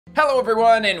Hello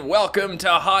everyone and welcome to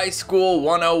High School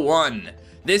 101.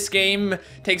 This game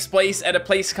takes place at a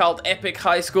place called Epic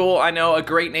High School. I know, a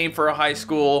great name for a high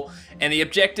school. And the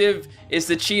objective is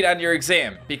to cheat on your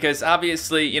exam. Because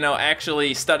obviously, you know,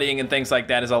 actually studying and things like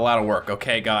that is a lot of work,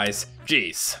 okay guys?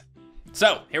 Jeez.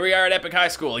 So, here we are at Epic High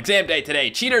School. Exam day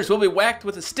today. Cheaters will be whacked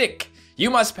with a stick. You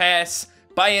must pass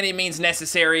by any means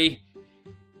necessary.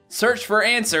 Search for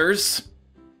answers.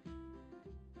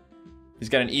 He's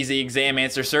got an easy exam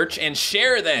answer search, and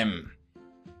share them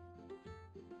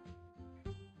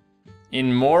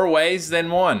in more ways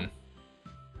than one.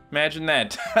 Imagine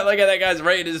that. Look at that guy's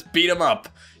ready to just beat him up.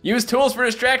 Use tools for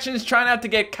distractions, try not to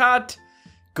get caught.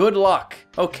 Good luck.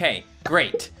 Okay,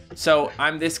 great. So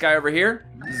I'm this guy over here,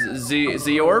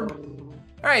 Zorb.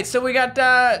 All right, so we got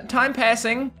time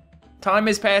passing. Time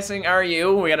is passing, are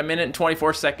you? We got 1 minute and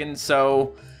 24 seconds,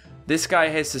 so this guy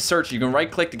has to search. You can right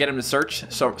click to get him to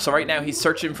search. So right now he's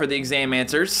searching for the exam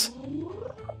answers.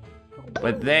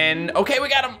 But then, okay, we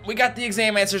got him. We got the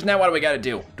exam answers. Now what do we gotta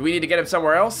do? Do we need to get him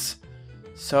somewhere else?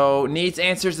 So needs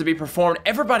answers to be performed.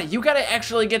 Everybody, you gotta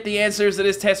actually get the answers to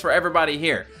this test for everybody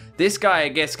here. This guy, I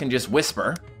guess, can just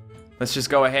whisper. Let's just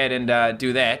go ahead and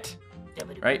do that.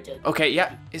 Right? Okay,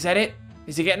 yeah, is that it?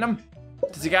 Is he getting them?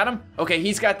 Does he got him? Okay,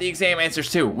 he's got the exam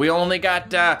answers too. We only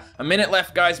got 1 minute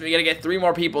left, guys. We gotta get 3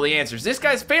 more people the answers. This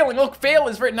guy's failing. Look, fail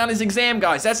is written on his exam,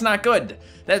 guys. That's not good.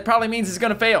 That probably means he's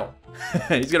gonna fail.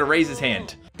 He's gonna raise his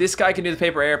hand. This guy can do the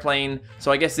paper airplane,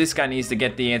 so I guess this guy needs to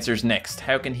get the answers next.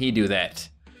 How can he do that?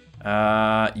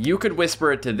 You could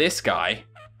whisper it to this guy,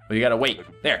 but you gotta wait.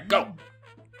 There, go.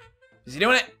 Is he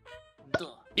doing it?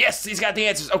 Yes, he's got the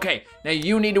answers. Okay, now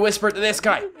you need to whisper it to this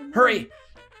guy. Hurry.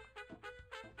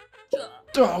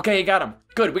 Oh, okay, you got him.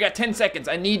 Good, we got 10 seconds.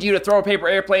 I need you to throw a paper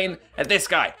airplane at this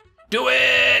guy. Do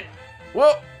it!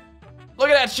 Whoa! Look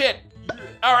at that shit!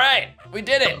 All right, we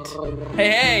did it.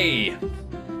 Hey, hey!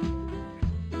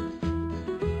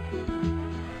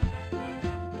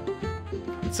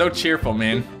 It's so cheerful,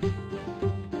 man.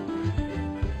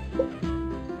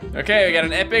 Okay, we got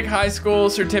an Epic High School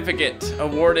certificate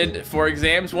awarded for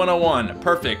exams 101.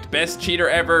 Perfect, best cheater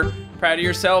ever. Proud of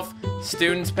yourself.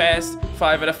 Students passed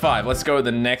 5 out of 5. Let's go to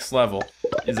the next level.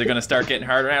 Is it gonna start getting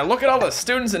harder now? Look at all the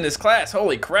students in this class,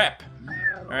 holy crap.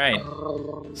 All right,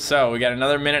 so we got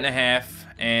another 1.5 minutes,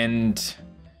 and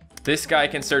this guy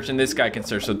can search and this guy can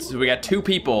search. So we got 2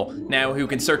 people now who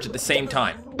can search at the same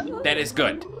time. That is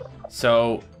good.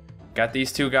 So, got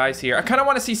these 2 guys here. I kinda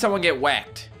wanna see someone get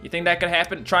whacked. You think that could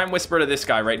happen? Try and whisper to this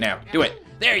guy right now. Do it.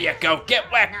 There you go,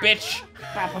 get whacked, bitch.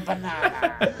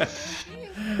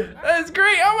 That's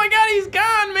great. Oh my god, he's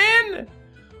gone, man.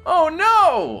 Oh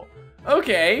no.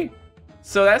 Okay.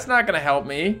 So that's not gonna help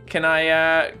me. Can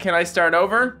I start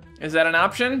over? Is that an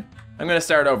option? I'm gonna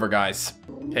start over, guys.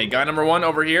 Okay, guy number 1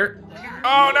 over here.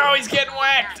 Oh no, he's getting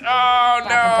whacked. Oh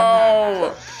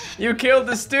no. You killed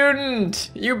the student,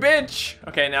 you bitch.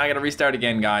 Okay, now I gotta restart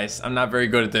again, guys. I'm not very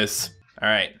good at this. All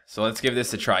right, so let's give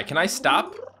this a try. Can I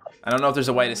stop? I don't know if there's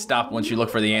a way to stop once you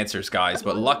look for the answers, guys,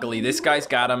 but luckily this guy's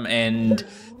got him and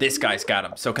this guy's got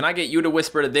him. So can I get you to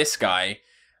whisper to this guy?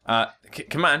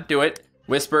 Come on, do it.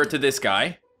 Whisper to this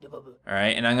guy. All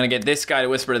right, and I'm gonna get this guy to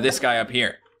whisper to this guy up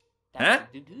here. Huh?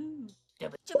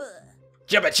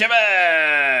 Jibba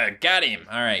jibba! Got him.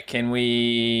 All right, can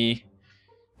we...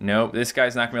 Nope, this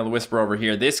guy's not gonna be able to whisper over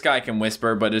here. This guy can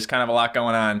whisper, but there's kind of a lot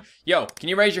going on. Yo, can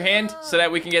you raise your hand so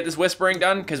that we can get this whispering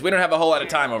done? Because we don't have a whole lot of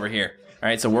time over here. All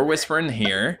right, so we're whispering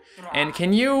here. And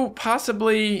can you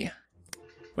possibly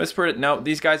whisper it? No,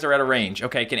 these guys are out of range.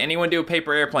 Okay, can anyone do a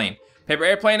paper airplane? Paper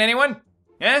airplane, anyone?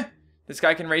 Yeah? This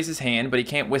guy can raise his hand, but he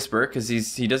can't whisper because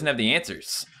he doesn't have the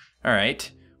answers. All right,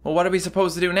 well, what are we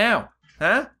supposed to do now?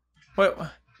 Huh?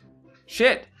 What?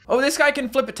 Shit. Oh, this guy can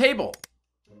flip a table.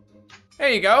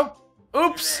 There you go.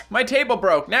 Oops, my table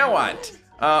broke, now what?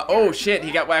 Oh shit,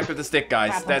 he got whacked with a stick,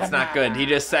 guys. That's not good. He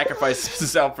just sacrificed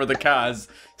himself for the cause.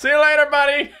 See you later,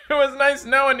 buddy. It was nice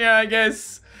knowing you, I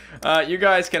guess. You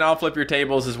guys can all flip your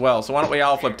tables as well, so why don't we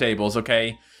all flip tables,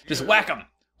 okay? Just whack them.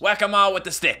 Whack them all with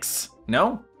the sticks.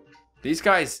 No? These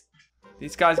guys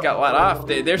got let off.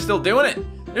 They're still doing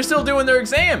it. They're still doing their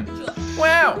exam.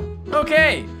 Wow,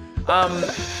 okay.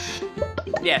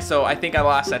 Yeah, so I think I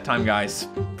lost that time, guys.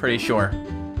 Pretty sure.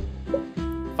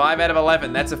 5 out of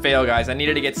 11, that's a fail, guys. I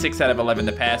needed to get 6 out of 11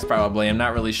 to pass, probably. I'm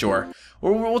not really sure.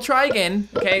 We'll try again,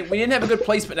 okay? We didn't have a good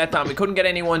placement that time. We couldn't get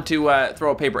anyone to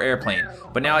throw a paper airplane.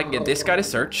 But now I can get this guy to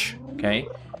search, okay?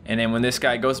 And then when this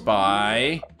guy goes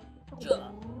by...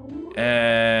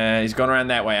 he's going around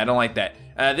that way. I don't like that.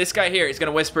 This guy here is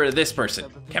gonna whisper to this person.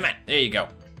 Come on, there you go. All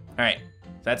right,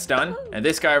 that's done. And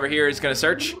this guy over here is gonna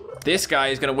search. This guy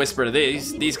is gonna whisper to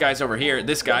these guys over here.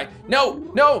 This guy.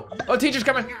 No, no. Oh, teacher's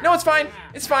coming. No, it's fine.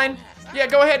 It's fine. Yeah,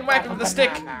 go ahead and whack him with the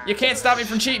stick. You can't stop me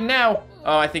from cheating now.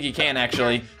 Oh, I think you can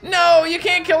actually. No, you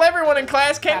can't kill everyone in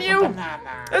class, can you?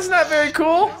 That's not very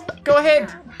cool. Go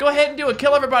ahead. Go ahead and do it.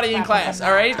 Kill everybody in class,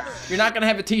 all right? You're not gonna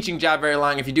have a teaching job very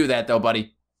long if you do that though,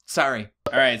 buddy. Sorry.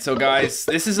 All right, so guys,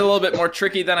 this is a little bit more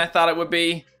tricky than I thought it would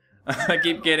be. I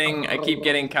keep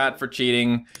getting caught for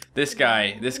cheating. This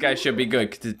guy should be good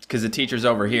because the teacher's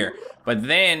over here. But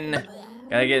then,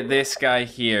 gotta get this guy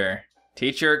here.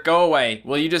 Teacher, go away.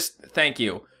 Will you just, thank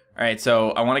you. All right,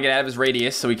 so I wanna get out of his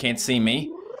radius so he can't see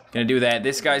me. Gonna do that.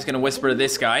 This guy's gonna whisper to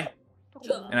this guy.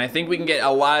 And I think we can get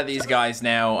a lot of these guys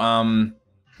now,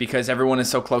 because everyone is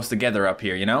so close together up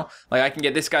here, you know? Like I can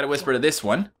get this guy to whisper to this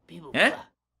one. Yeah?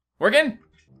 Working?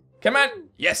 Come on.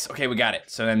 Yes, okay, we got it.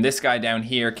 So then this guy down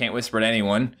here can't whisper to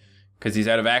anyone because he's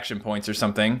out of action points or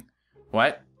something.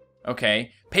 What?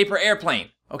 Okay. Paper airplane.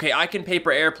 Okay, I can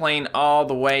paper airplane all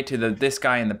the way to this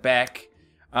guy in the back.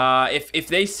 If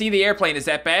they see the airplane, is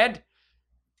that bad?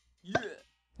 Yeah.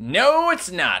 No,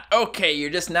 it's not. Okay, you're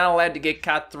just not allowed to get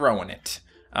caught throwing it.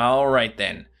 All right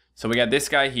then. So we got this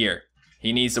guy here.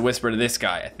 He needs to whisper to this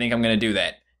guy. I think I'm gonna do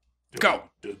that. Go.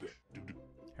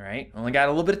 All right, only got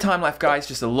a little bit of time left, guys.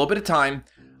 Just a little bit of time.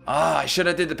 Ah, I should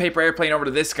have did the paper airplane over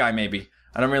to this guy, maybe.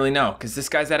 I don't really know, because this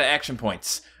guy's out of action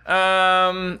points.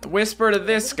 Whisper to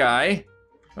this guy.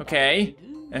 Okay.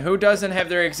 And who doesn't have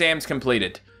their exams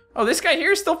completed? Oh, this guy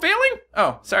here is still failing?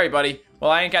 Oh, sorry, buddy.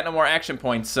 Well, I ain't got no more action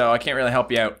points, so I can't really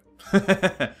help you out.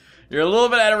 You're a little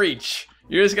bit out of reach.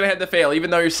 You're just gonna have to fail,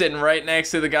 even though you're sitting right next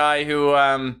to the guy who,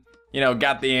 you know,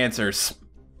 got the answers.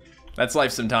 That's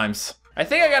life sometimes. I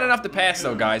think I got enough to pass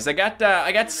though, guys. I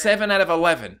got 7 out of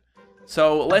 11.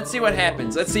 So let's see what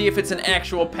happens. Let's see if it's an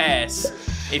actual pass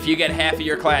if you get half of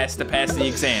your class to pass the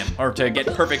exam or to get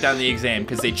perfect on the exam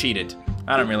because they cheated.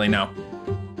 I don't really know.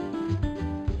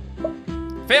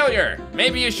 Failure.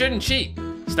 Maybe you shouldn't cheat.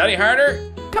 Study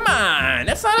harder. Come on,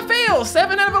 that's not a fail.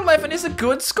 7 out of 11 is a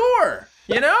good score.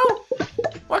 You know?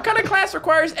 What kind of class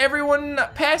requires everyone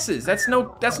passes? That's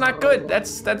not good.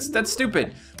 That's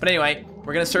stupid. But anyway,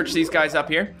 we're gonna search these guys up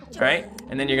here, all right?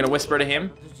 And then you're gonna whisper to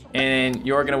him, and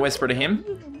you're gonna whisper to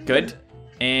him. Good.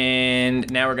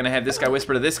 And now we're gonna have this guy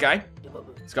whisper to this guy.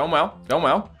 It's going well, going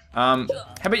well. How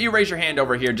about you raise your hand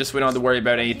over here just so we don't have to worry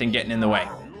about anything getting in the way,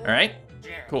 all right?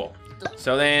 Cool.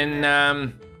 So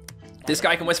then, this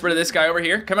guy can whisper to this guy over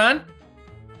here. Come on.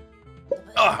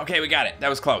 Oh, okay, we got it. That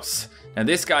was close. Now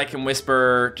this guy can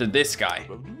whisper to this guy.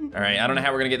 All right, I don't know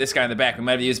how we're gonna get this guy in the back. We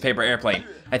might have to use paper airplane.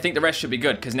 I think the rest should be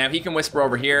good, because now he can whisper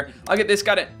over here. I'll get this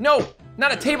guy to, no,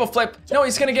 not a table flip. No,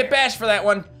 he's gonna get bashed for that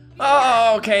one.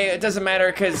 Oh, okay, it doesn't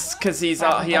matter, because he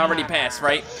already passed,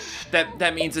 right?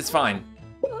 That means it's fine,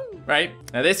 right?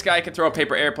 Now this guy can throw a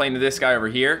paper airplane to this guy over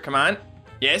here. Come on,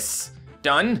 yes,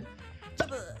 done.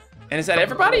 And is that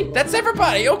everybody? That's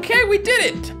everybody. Okay, we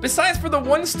did it. Besides for the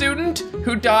one student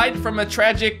who died from a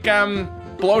tragic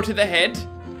blow to the head,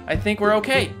 I think we're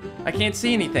okay. I can't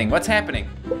see anything. What's happening?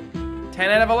 10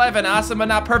 out of 11, awesome but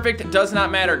not perfect. Does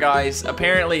not matter, guys.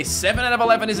 Apparently 7 out of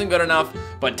 11 isn't good enough,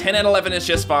 but 10 out of 11 is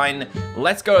just fine.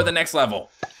 Let's go to the next level.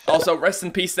 Also, rest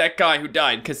in peace that guy who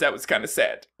died, because that was kind of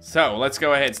sad. So, let's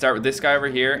go ahead, start with this guy over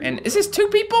here. And is this 2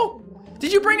 people?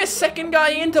 Did you bring a second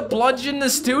guy in to bludgeon the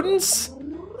students?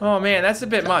 Oh man, that's a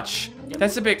bit much.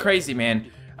 That's a bit crazy,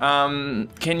 man.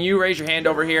 Can you raise your hand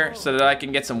over here so that I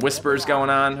can get some whispers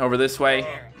going on over this way?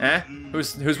 Eh?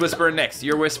 Who's whispering next?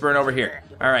 You're whispering over here.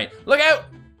 All right, look out!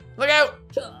 Look out!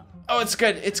 Oh, it's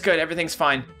good, everything's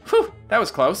fine. Whew, that was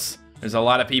close. There's a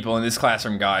lot of people in this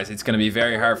classroom, guys. It's gonna be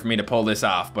very hard for me to pull this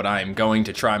off, but I'm going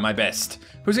to try my best.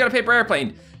 Who's got a paper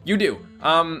airplane? You do.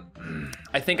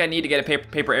 I think I need to get a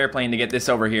paper airplane to get this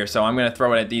over here, so I'm gonna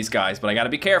throw it at these guys, but I gotta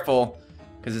be careful,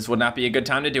 because this would not be a good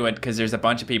time to do it, because there's a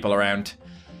bunch of people around.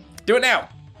 Do it now.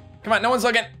 Come on, no one's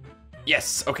looking.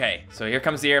 Yes, okay, so here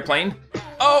comes the airplane.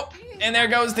 Oh, and there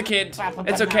goes the kid.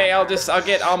 It's okay, I'll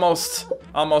get almost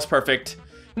perfect.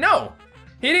 No,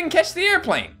 he didn't catch the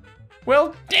airplane.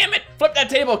 Well, damn it, flip that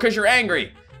table because you're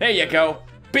angry. There you go,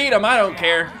 beat him, I don't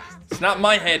care. It's not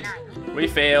my head. We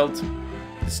failed.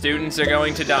 The students are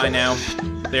going to die now.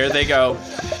 There they go.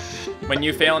 When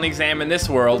you fail an exam in this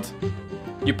world,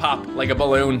 you pop like a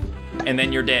balloon, and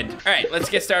then you're dead. All right, let's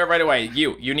get started right away.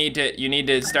 You need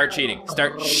to start cheating.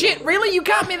 Shit, really? You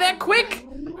got me that quick?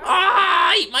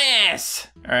 Ah, eat my ass.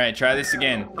 All right, try this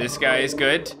again. This guy is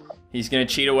good. He's gonna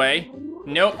cheat away.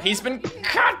 Nope, he's been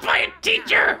caught by a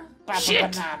teacher.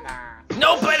 Shit.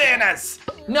 No bananas.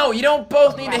 No, you don't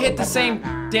both need to hit the same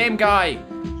damn guy.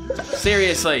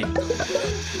 Seriously.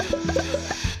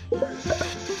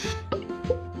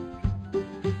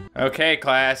 Okay,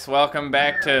 class, welcome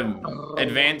back to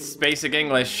Advanced Basic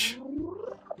English.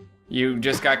 You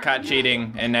just got caught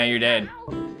cheating, and now you're dead.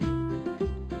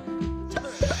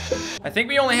 I think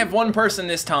we only have one person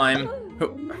this time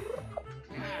who...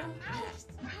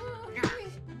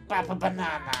 Papa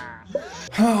Banana.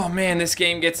 Oh man, this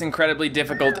game gets incredibly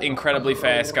difficult incredibly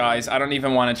fast, guys. I don't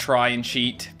even want to try and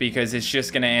cheat because it's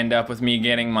just gonna end up with me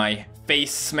getting my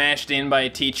face smashed in by a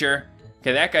teacher.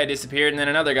 Okay, that guy disappeared and then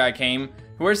another guy came.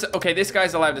 Okay, this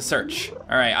guy's allowed to search.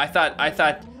 All right, I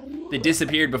thought they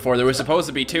disappeared before. There was supposed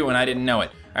to be two and I didn't know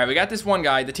it. All right, we got this one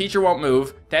guy. The teacher won't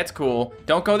move. That's cool.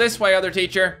 Don't go this way, other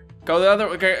teacher. Go the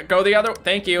other,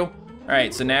 thank you. All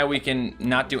right, so now we can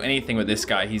not do anything with this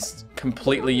guy. He's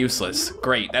completely useless.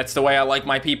 Great, that's the way I like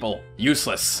my people.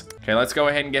 Useless. Okay, let's go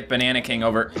ahead and get Banana King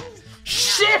over.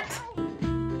 Shit!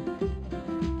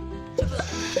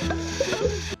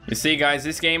 You see, guys,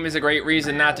 this game is a great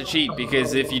reason not to cheat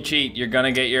because if you cheat, you're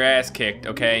gonna get your ass kicked,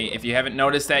 okay? If you haven't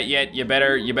noticed that yet, you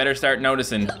better start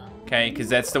noticing, okay? Because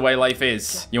that's the way life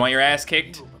is. You want your ass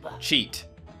kicked? Cheat.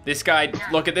 This guy,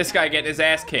 look at this guy getting his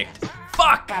ass kicked.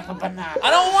 Fuck! I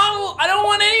don't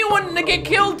want anyone to get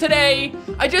killed today.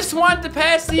 I just want to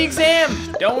pass the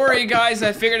exam. Don't worry, guys.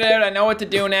 I figured it out. I know what to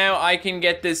do now. I can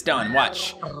get this done.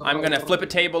 Watch. I'm gonna flip a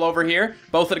table over here.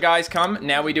 Both of the guys come.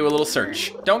 Now we do a little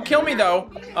search. Don't kill me,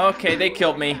 though. Okay, they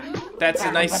killed me. That's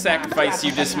a nice sacrifice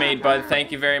you just made, bud.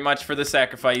 Thank you very much for the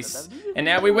sacrifice. And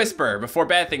now we whisper before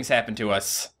bad things happen to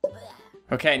us.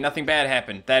 Okay, nothing bad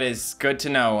happened. That is good to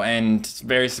know and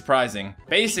very surprising.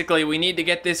 Basically, we need to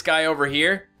get this guy over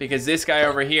here because this guy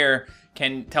over here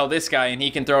can tell this guy and he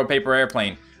can throw a paper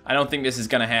airplane. I don't think this is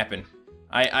gonna happen.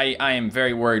 I am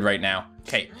very worried right now.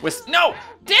 Okay, no!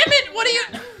 Damn it, what are you?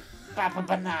 Papa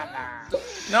Banana.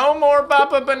 No more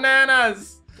Papa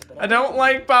Bananas. I don't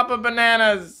like Papa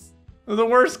Bananas. They're the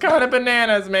worst kind of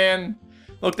bananas, man.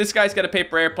 Look, this guy's got a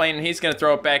paper airplane and he's gonna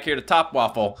throw it back here to Top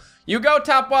Waffle. You go,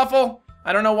 Top Waffle.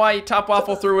 I don't know why Top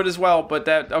Waffle threw it as well, but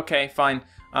okay, fine.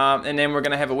 And then we're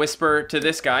gonna have a whisper to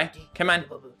this guy. Come on,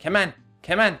 come on,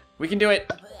 come on. We can do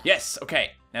it. Yes,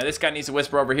 okay. Now this guy needs to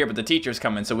whisper over here, but the teacher's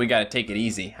coming, so we gotta take it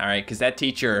easy, all right? Because that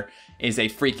teacher is a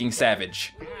freaking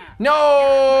savage.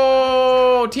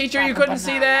 No! Teacher, you couldn't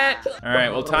see that? All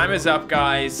right, well, time is up,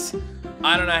 guys.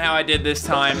 I don't know how I did this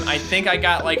time. I think I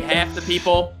got like half the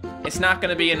people. It's not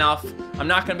gonna be enough. I'm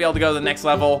not gonna be able to go to the next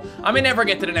level. I may never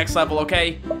get to the next level,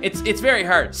 okay? It's very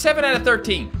hard. 7 out of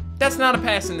 13. That's not a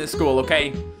pass in this school,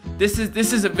 okay? This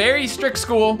is a very strict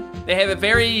school. They have a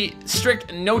very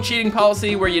strict no cheating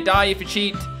policy where you die if you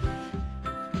cheat.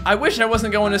 I wish I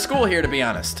wasn't going to school here, to be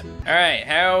honest. All right,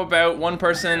 how about one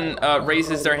person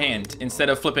raises their hand instead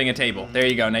of flipping a table? There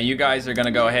you go. Now you guys are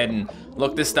gonna go ahead and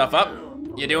look this stuff up.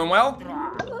 You doing well?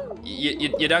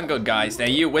 You done good, guys. Now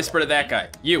you whisper to that guy.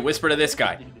 You whisper to this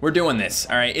guy. We're doing this,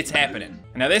 all right? It's happening.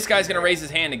 Now this guy's gonna raise his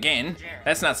hand again.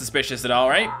 That's not suspicious at all,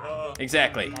 right?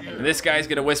 Exactly. And this guy's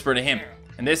gonna whisper to him.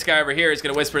 And this guy over here is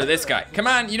gonna whisper to this guy. Come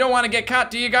on, you don't wanna get caught,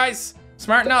 do you guys?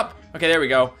 Smarten up. Okay, there we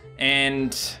go.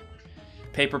 And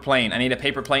paper plane. I need a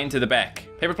paper plane to the back.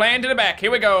 Paper plane to the back,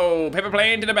 here we go. Paper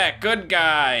plane to the back, good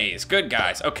guys, good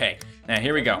guys. Okay, now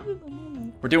here we go.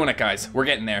 We're doing it, guys. We're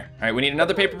getting there. All right, we need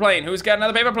another paper plane. Who's got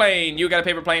another paper plane? You got a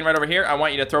paper plane right over here. I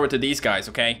want you to throw it to these guys,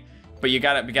 okay? But you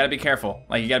gotta be careful.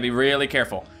 Like, you gotta be really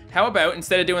careful. How about,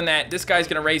 instead of doing that, this guy's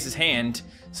gonna raise his hand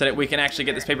so that we can actually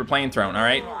get this paper plane thrown, all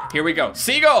right? Here we go.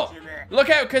 Seagull!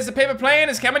 Look out, because the paper plane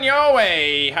is coming your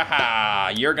way.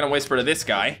 Haha, you're gonna whisper to this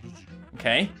guy.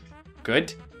 Okay,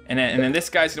 good. And then this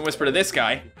guy's gonna whisper to this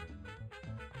guy.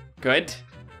 Good.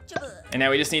 And now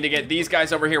we just need to get these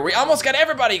guys over here. We almost got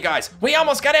everybody, guys. We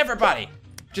almost got everybody.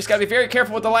 Just gotta be very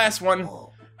careful with the last one.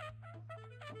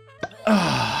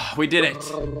 We did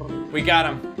it. We got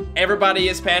them. Everybody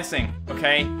is passing,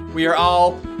 okay? We are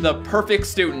all the perfect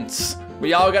students.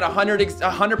 We all got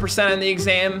 100% on the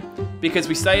exam because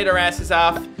we studied our asses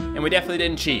off and we definitely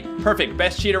didn't cheat. Perfect,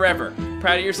 best cheater ever.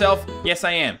 Proud of yourself? Yes,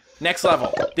 I am. Next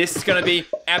level. This is gonna be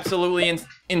absolutely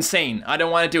insane. I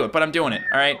don't want to do it, but I'm doing it,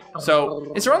 all right?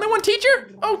 So, is there only one teacher?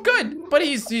 Oh, good. But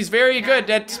he's very good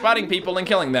at spotting people and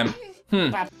killing them.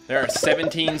 There are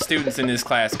 17 students in this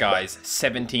class, guys.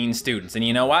 17 students. And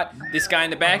you know what? This guy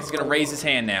in the back is gonna raise his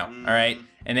hand now, all right?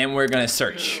 And then we're gonna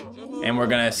search. And we're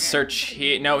gonna search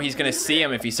here. No, he's gonna see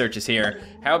him if he searches here.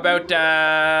 How about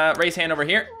raise hand over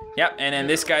here? Yep, and then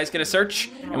this guy's gonna search,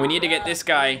 and we need to get this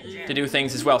guy to do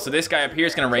things as well. So this guy up here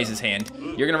is gonna raise his hand.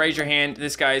 You're gonna raise your hand,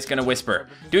 this guy is gonna whisper.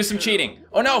 Do some cheating.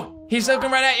 Oh no, he's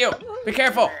looking right at you. Be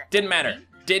careful. Didn't matter.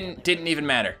 Didn't even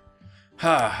matter. All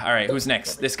right, who's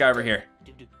next? This guy over here.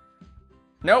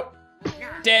 Nope.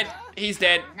 Dead. He's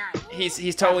dead.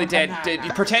 He's totally dead.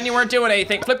 Pretend you weren't doing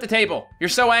anything. Flip the table. You're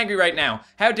so angry right now.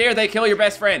 How dare they kill your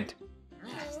best friend?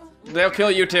 They'll kill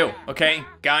you too, okay?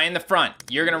 Guy in the front,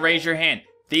 you're gonna raise your hand.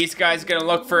 These guys are gonna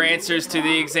look for answers to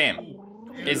the exam.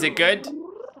 Is it good?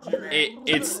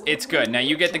 It's good. Now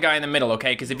you get the guy in the middle,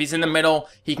 okay? Because if he's in the middle,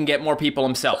 he can get more people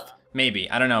himself. Maybe.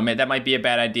 I don't know. That might be a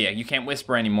bad idea. You can't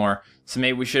whisper anymore, so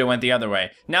maybe we should have went the other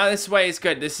way. Now this way is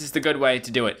good. This is the good way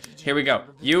to do it. Here we go.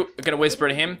 You are gonna whisper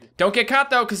to him. Don't get caught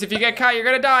though, because if you get caught, you're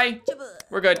gonna die.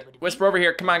 We're good. Whisper over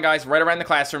here. Come on, guys. Right around the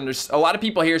classroom. There's a lot of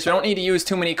people here, so we don't need to use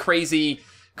too many crazy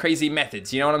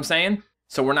methods. You know what I'm saying?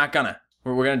 So we're not gonna.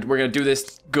 We're gonna do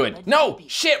this good. No!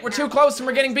 Shit! We're too close and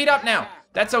we're getting beat up now.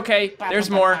 That's okay. There's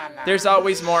more. There's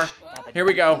always more. Here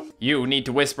we go. You need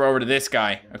to whisper over to this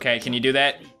guy. Okay, can you do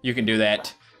that? You can do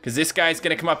that. Because this guy's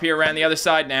gonna come up here around the other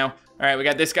side now. All right, we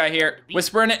got this guy here.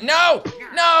 Whispering it. No!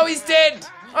 No, he's dead!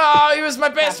 Oh, he was my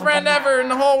best friend ever in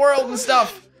the whole world and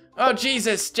stuff. Oh,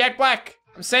 Jesus. Jack Black.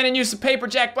 I'm sending you some paper,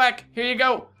 Jack Black. Here you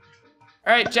go. All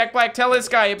right, Jack Black, tell this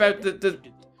guy about the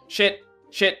shit.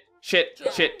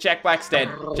 Jack Black's dead.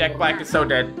 Jack Black is so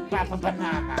dead. Papa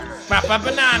Banana. Papa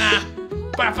Banana.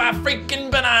 Papa freaking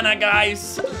banana,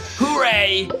 guys.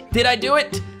 Hooray. Did I do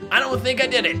it? I don't think I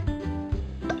did it.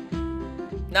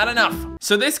 Not enough.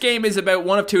 So this game is about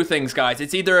one of two things, guys.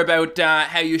 It's either about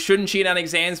how you shouldn't cheat on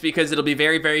exams because it'll be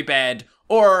very, very bad,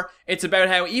 or it's about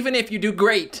how even if you do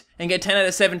great and get 10 out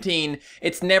of 17,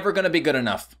 it's never gonna be good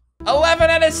enough. 11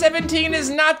 out of 17 is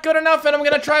not good enough, and I'm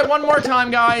gonna try one more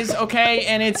time, guys, okay?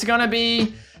 And it's gonna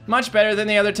be much better than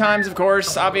the other times, of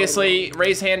course. Obviously,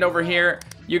 raise hand over here.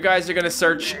 You guys are gonna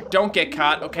search. Don't get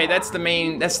caught, okay? That's the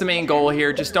main goal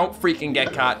here. Just don't freaking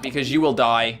get caught because you will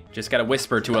die. Just gotta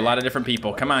whisper to a lot of different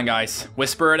people. Come on, guys.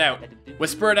 Whisper it out.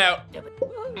 Whisper it out.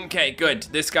 Okay, good.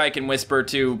 This guy can whisper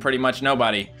to pretty much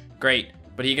nobody. Great.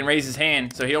 But he can raise his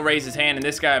hand, so he'll raise his hand, and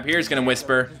this guy up here is gonna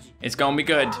whisper. It's gonna be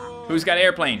good. Who's got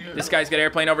airplane? This guy's got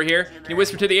airplane over here. Can you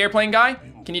whisper to the airplane guy?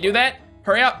 Can you do that?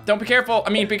 Hurry up. Don't be careful. I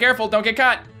mean, be careful. Don't get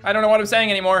caught. I don't know what I'm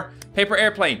saying anymore. Paper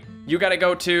airplane. You gotta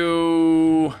go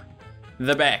to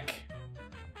the back.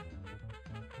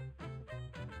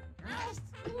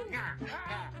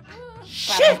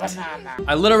 Shit!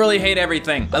 I literally hate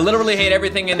everything. I literally hate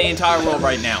everything in the entire world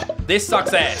right now. This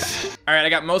sucks ass. All right, I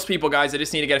got most people, guys. I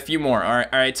just need to get a few more. All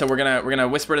right. So we're gonna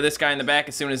whisper to this guy in the back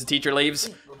as soon as the teacher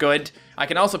leaves. Good. I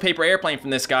can also paper airplane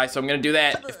from this guy, so I'm gonna do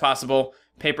that if possible.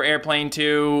 Paper airplane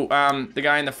to the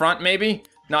guy in the front, maybe.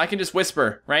 No, I can just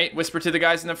whisper, right? Whisper to the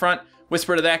guys in the front.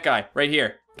 Whisper to that guy right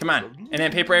here. Come on. And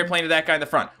then paper airplane to that guy in the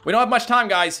front. We don't have much time,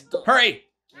 guys. Hurry.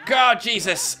 God,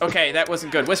 Jesus. Okay, that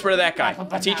wasn't good. Whisper to that guy.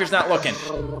 The teacher's not looking.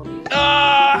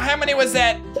 How many was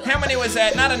that? How many was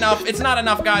that? Not enough. It's not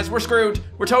enough, guys. We're screwed.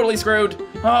 We're totally screwed.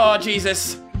 Oh,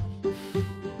 Jesus.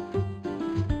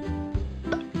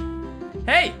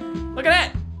 Hey, look at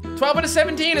that. 12 out of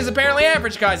 17 is apparently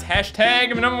average, guys. Hashtag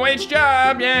minimum wage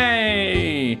job.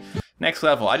 Yay. Next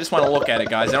level. I just want to look at it,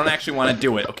 guys. I don't actually want to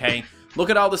do it, okay? Look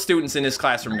at all the students in this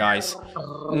classroom, guys.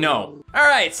 No. All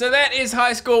right, so that is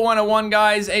High School 101,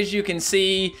 guys. As you can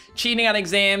see, cheating on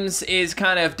exams is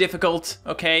kind of difficult,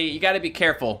 okay? You gotta be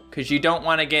careful, because you don't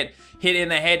want to get hit in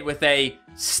the head with a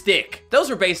stick. Those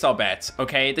are baseball bats,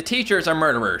 okay? The teachers are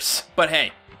murderers. But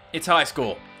hey, it's high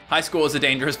school. High school is a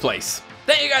dangerous place.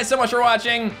 Thank you guys so much for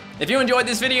watching. If you enjoyed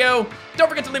this video, don't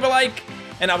forget to leave a like,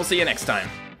 and I will see you next time.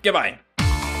 Goodbye.